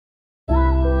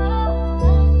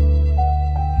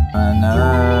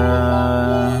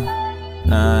Nah,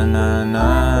 nah, nah,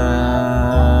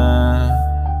 nah,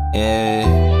 yeah.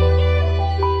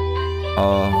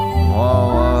 Oh,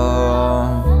 whoa, whoa.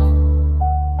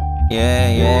 Yeah,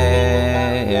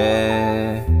 yeah,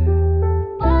 yeah.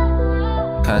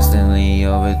 Constantly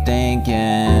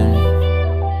overthinking.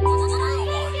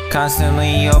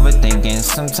 Constantly overthinking,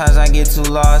 sometimes I get too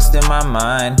lost in my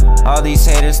mind. All these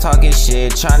haters talking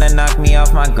shit, trying to knock me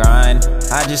off my grind.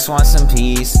 I just want some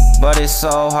peace, but it's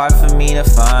so hard for me to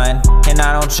find. And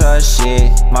I don't trust shit,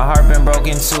 my heart been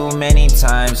broken too many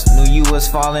times. Knew you was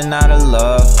falling out of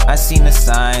love, I seen the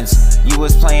signs. You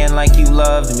was playing like you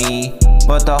loved me,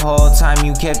 but the whole time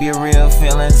you kept your real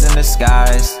feelings in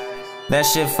disguise. That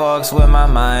shit fucks with my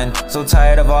mind, so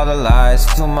tired of all the lies.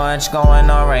 Too much going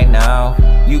on right now.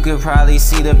 You could probably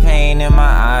see the pain in my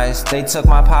eyes. They took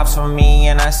my pops from me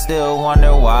and I still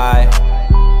wonder why.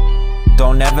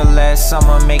 Don't ever let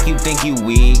someone make you think you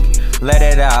weak. Let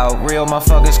it out, real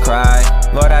motherfuckers cry.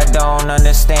 Lord, I don't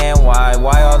understand why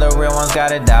all the real ones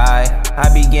gotta die.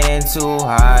 I be getting too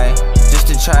high, just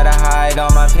to try to hide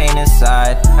all my pain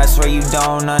inside. I swear you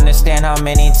don't understand how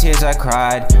many tears I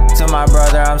cried. To my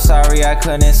brother, I'm sorry I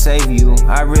couldn't save you,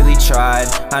 I really tried.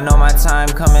 I know my time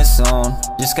coming soon,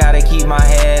 just gotta keep my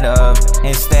head up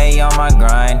and stay on my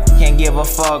grind. Can't give a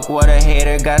fuck what a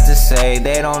hater got to say,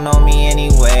 they don't know me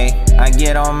anyway. I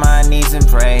get on my knees and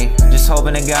pray, just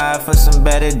hoping to God for some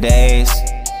better days.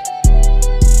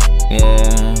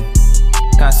 Yeah.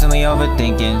 Constantly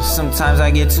overthinking, sometimes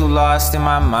I get too lost in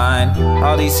my mind.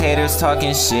 All these haters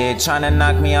talking shit, trying to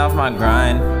knock me off my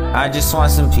grind. I just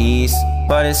want some peace,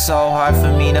 but it's so hard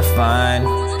for me to find.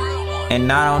 And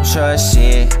I don't trust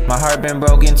shit, my heart been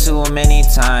broken too many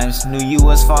times. Knew you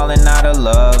was falling out of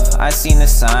love, I seen the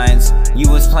signs.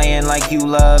 You was playing like you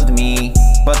loved me,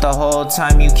 but the whole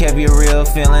time you kept your real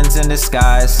feelings in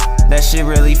disguise. That shit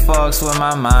really fucks with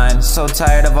my mind, so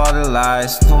tired of all the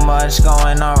lies. Too much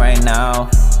going on right now.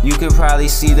 You could probably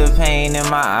see the pain in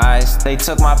my eyes. They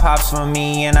took my pops from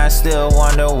me and I still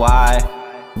wonder why.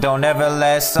 Don't ever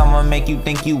let someone make you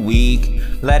think you weak.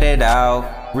 Let it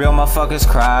out, real motherfuckers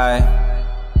cry.